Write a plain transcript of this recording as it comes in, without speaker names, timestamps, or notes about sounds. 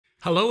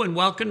Hello and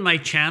welcome to my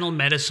channel,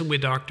 Medicine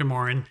with Dr.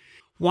 Moran.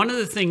 One of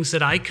the things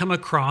that I come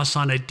across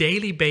on a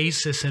daily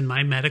basis in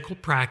my medical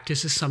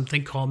practice is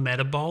something called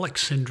metabolic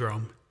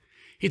syndrome.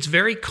 It's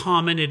very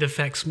common. It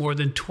affects more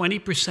than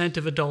 20%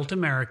 of adult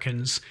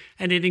Americans,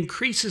 and it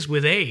increases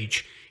with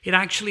age. It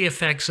actually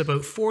affects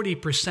about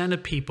 40%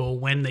 of people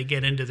when they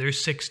get into their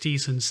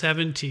 60s and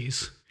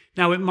 70s.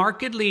 Now, it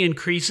markedly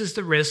increases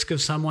the risk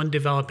of someone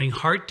developing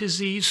heart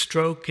disease,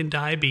 stroke, and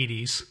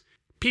diabetes.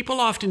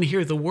 People often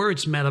hear the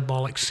words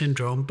metabolic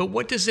syndrome, but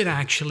what does it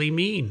actually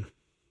mean?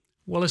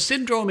 Well, a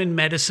syndrome in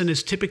medicine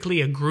is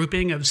typically a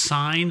grouping of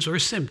signs or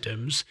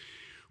symptoms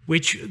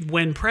which,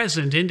 when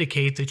present,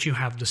 indicate that you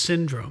have the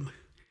syndrome.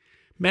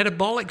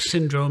 Metabolic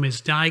syndrome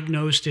is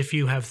diagnosed if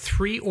you have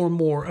 3 or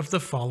more of the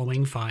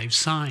following 5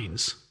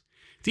 signs.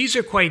 These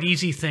are quite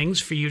easy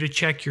things for you to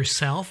check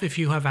yourself if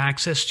you have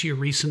access to your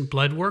recent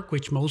blood work,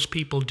 which most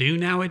people do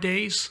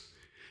nowadays.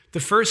 The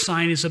first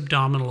sign is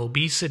abdominal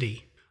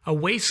obesity. A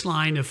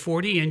waistline of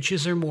 40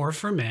 inches or more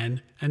for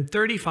men and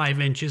 35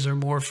 inches or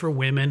more for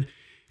women,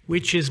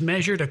 which is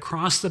measured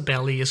across the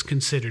belly, is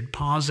considered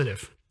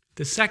positive.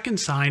 The second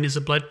sign is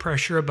a blood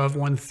pressure above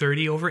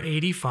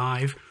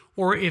 130/85,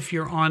 or if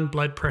you're on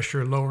blood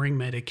pressure lowering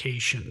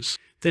medications.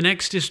 The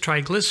next is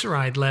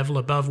triglyceride level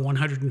above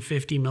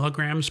 150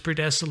 milligrams per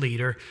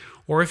deciliter,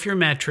 or if your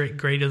metric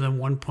greater than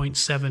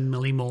 1.7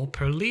 millimole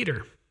per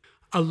liter.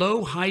 A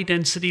low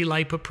high-density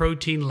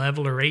lipoprotein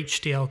level, or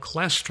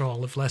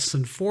HDL-cholesterol, of less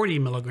than 40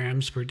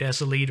 milligrams per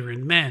deciliter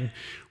in men,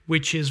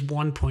 which is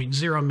 1.0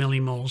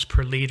 millimoles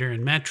per liter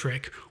in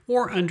metric,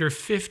 or under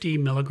 50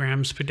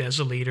 milligrams per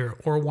deciliter,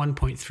 or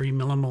 1.3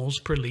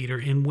 millimoles per liter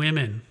in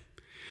women.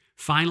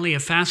 Finally, a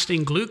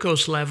fasting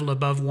glucose level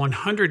above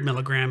 100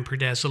 milligrams per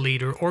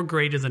deciliter, or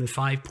greater than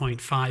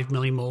 5.5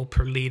 millimole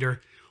per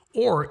liter,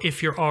 or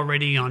if you're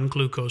already on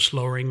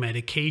glucose-lowering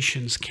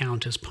medications,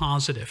 count as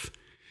positive.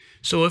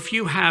 So if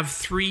you have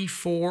 3,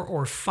 4,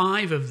 or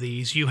 5 of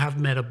these, you have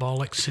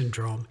metabolic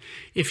syndrome.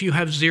 If you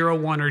have 0,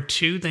 1, or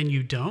 2, then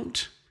you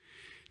don't.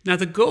 Now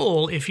the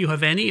goal, if you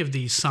have any of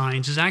these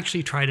signs, is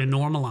actually try to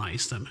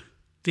normalize them.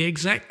 The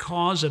exact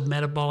cause of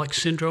metabolic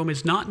syndrome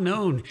is not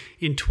known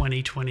in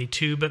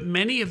 2022, but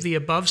many of the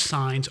above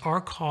signs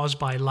are caused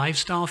by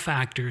lifestyle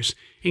factors,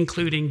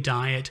 including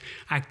diet,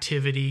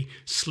 activity,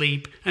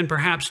 sleep, and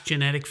perhaps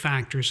genetic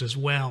factors as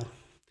well.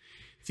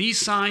 These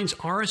signs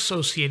are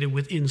associated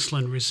with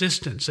insulin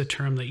resistance, a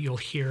term that you'll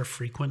hear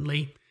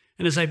frequently.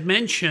 And as I've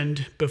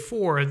mentioned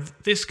before,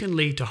 this can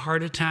lead to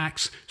heart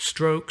attacks,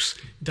 strokes,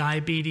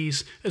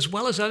 diabetes, as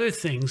well as other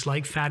things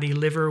like fatty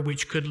liver,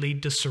 which could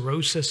lead to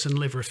cirrhosis and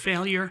liver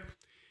failure.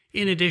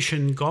 In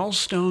addition,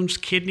 gallstones,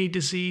 kidney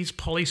disease,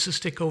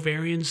 polycystic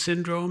ovarian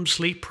syndrome,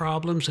 sleep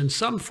problems, and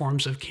some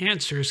forms of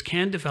cancers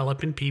can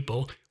develop in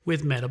people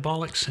with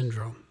metabolic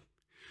syndrome.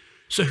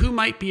 So who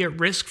might be at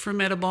risk for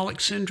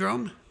metabolic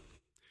syndrome?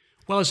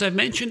 Well, as I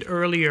mentioned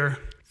earlier,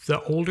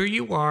 the older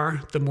you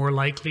are, the more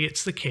likely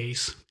it's the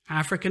case.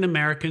 African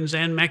Americans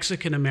and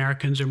Mexican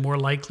Americans are more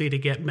likely to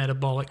get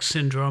metabolic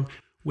syndrome,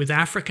 with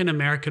African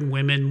American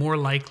women more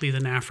likely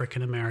than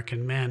African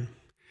American men.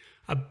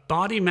 A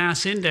body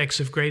mass index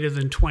of greater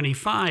than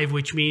 25,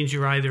 which means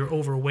you're either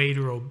overweight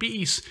or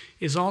obese,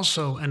 is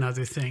also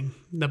another thing.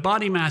 The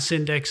body mass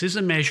index is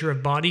a measure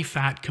of body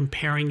fat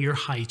comparing your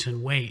height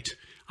and weight.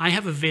 I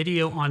have a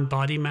video on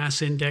body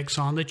mass index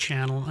on the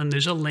channel, and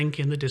there's a link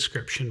in the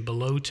description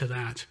below to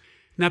that.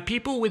 Now,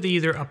 people with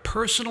either a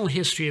personal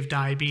history of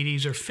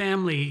diabetes or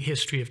family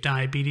history of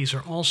diabetes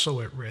are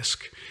also at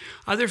risk.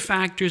 Other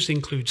factors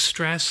include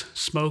stress,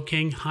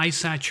 smoking, high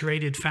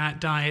saturated fat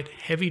diet,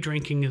 heavy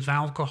drinking of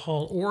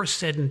alcohol, or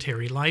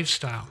sedentary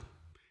lifestyle.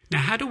 Now,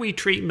 how do we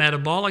treat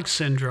metabolic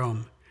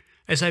syndrome?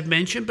 As I've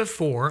mentioned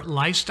before,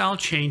 lifestyle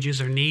changes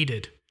are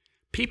needed.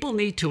 People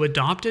need to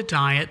adopt a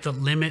diet that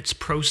limits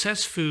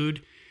processed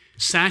food,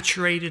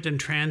 saturated and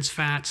trans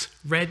fats,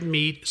 red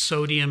meat,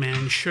 sodium,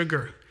 and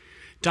sugar.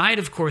 Diet,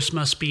 of course,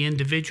 must be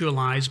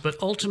individualized,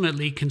 but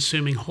ultimately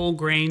consuming whole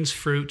grains,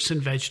 fruits,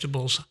 and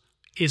vegetables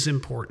is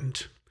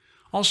important.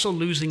 Also,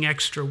 losing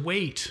extra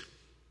weight.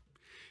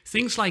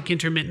 Things like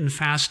intermittent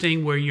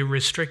fasting, where you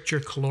restrict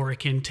your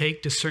caloric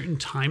intake to certain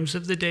times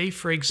of the day,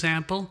 for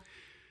example,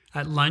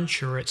 at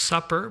lunch or at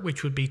supper,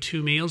 which would be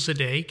 2 meals a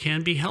day,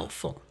 can be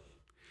helpful.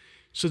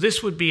 So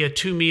this would be a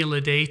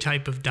 2-meal-a-day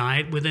type of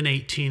diet with an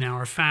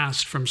 18-hour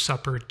fast from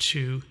supper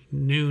to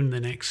noon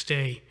the next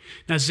day.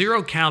 Now,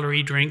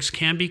 0-calorie drinks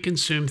can be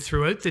consumed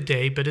throughout the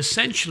day, but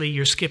essentially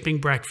you're skipping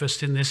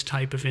breakfast in this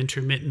type of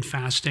intermittent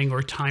fasting,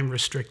 or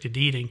time-restricted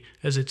eating,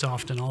 as it's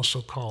often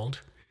also called.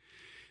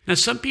 Now,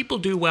 some people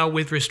do well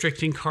with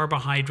restricting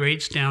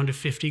carbohydrates down to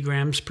 50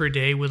 grams per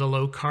day with a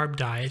low-carb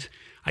diet.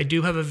 I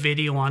do have a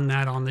video on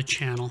that on the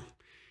channel.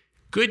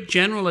 Good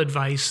general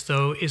advice,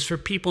 though, is for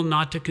people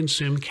not to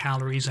consume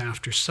calories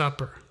after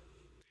supper.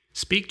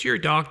 Speak to your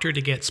doctor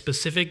to get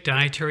specific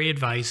dietary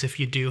advice if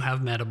you do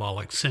have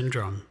metabolic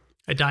syndrome.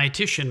 A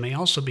dietitian may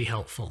also be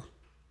helpful.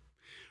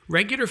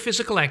 Regular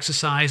physical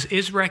exercise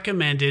is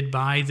recommended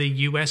by the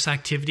U.S.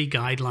 Activity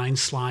Guidelines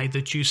slide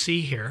that you see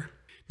here.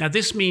 Now,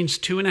 this means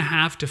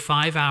 2.5 to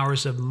 5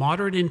 hours of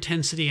moderate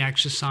intensity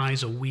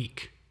exercise a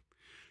week.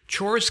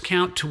 Chores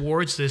count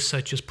towards this,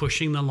 such as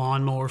pushing the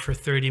lawnmower for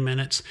 30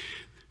 minutes.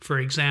 For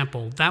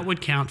example, that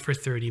would count for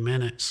 30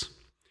 minutes.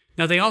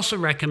 Now, they also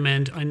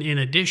recommend, in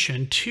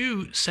addition,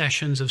 2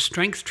 sessions of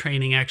strength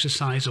training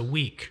exercise a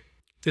week.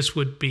 This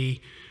would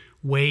be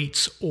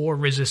weights or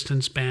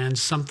resistance bands,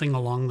 something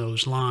along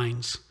those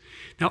lines.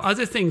 Now,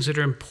 other things that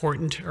are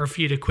important are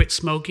for you to quit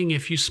smoking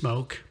if you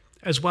smoke,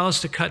 as well as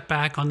to cut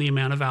back on the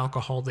amount of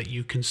alcohol that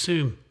you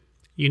consume.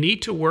 You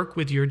need to work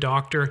with your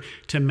doctor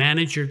to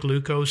manage your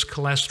glucose,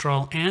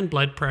 cholesterol, and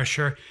blood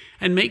pressure,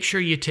 and make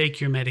sure you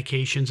take your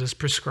medications as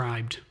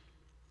prescribed.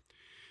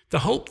 The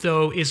hope,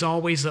 though, is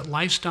always that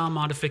lifestyle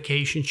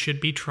modification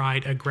should be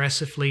tried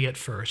aggressively at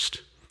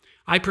first.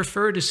 I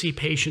prefer to see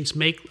patients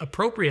make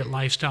appropriate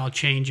lifestyle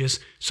changes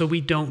so we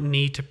don't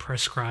need to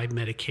prescribe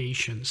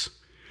medications.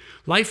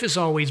 Life is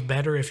always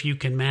better if you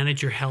can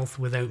manage your health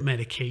without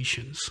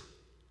medications.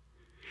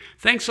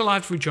 Thanks a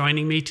lot for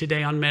joining me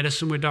today on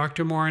Medicine with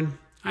Dr. Moran.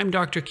 I'm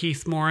Dr.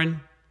 Keith Moran.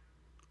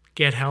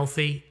 Get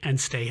healthy and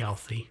stay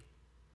healthy.